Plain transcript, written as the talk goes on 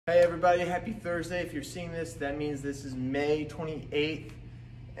Hey everybody, happy Thursday. If you're seeing this, that means this is May 28th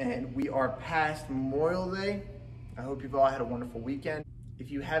and we are past Memorial Day. I hope you've all had a wonderful weekend. If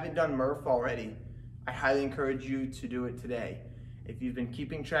you haven't done Murph already, I highly encourage you to do it today. If you've been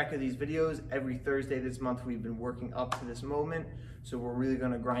keeping track of these videos, every Thursday this month we've been working up to this moment, so we're really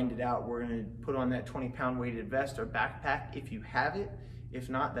gonna grind it out. We're gonna put on that 20-pound weighted vest or backpack if you have it. If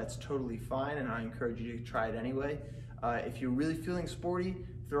not, that's totally fine, and I encourage you to try it anyway. If you're really feeling sporty,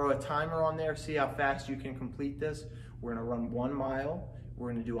 throw a timer on there, see how fast you can complete this. We're gonna run 1 mile.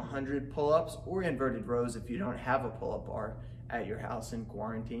 We're gonna do 100 pull-ups or inverted rows if you don't have a pull-up bar at your house in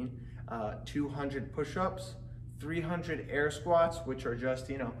quarantine. 200 push-ups, 300 air squats, which are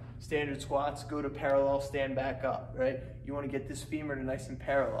just, standard squats, go to parallel, stand back up, right? You wanna get this femur to nice and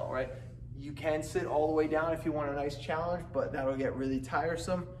parallel, right? You can sit all the way down if you want a nice challenge, but that'll get really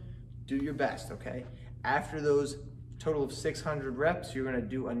tiresome. Do your best, okay? After those total of 600 reps, you're gonna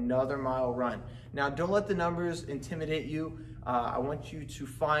do another mile run. Now, don't let the numbers intimidate you. I want you to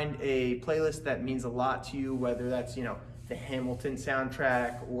find a playlist that means a lot to you, whether that's, the Hamilton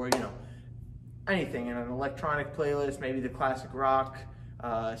soundtrack or, anything in an electronic playlist, maybe the classic rock,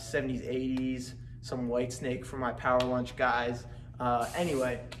 70s, 80s, some Whitesnake for my power lunch guys.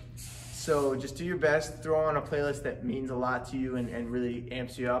 Anyway, so just do your best, throw on a playlist that means a lot to you and really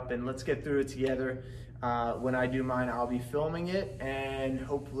amps you up, and let's get through it together. When I do mine, I'll be filming it, and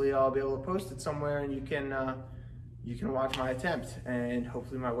hopefully I'll be able to post it somewhere, and you can watch my attempt, and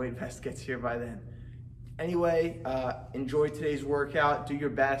hopefully my weight vest gets here by then. Anyway, enjoy today's workout, do your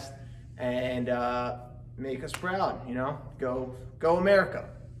best, and make us proud, Go America.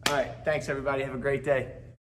 All right, thanks everybody, have a great day.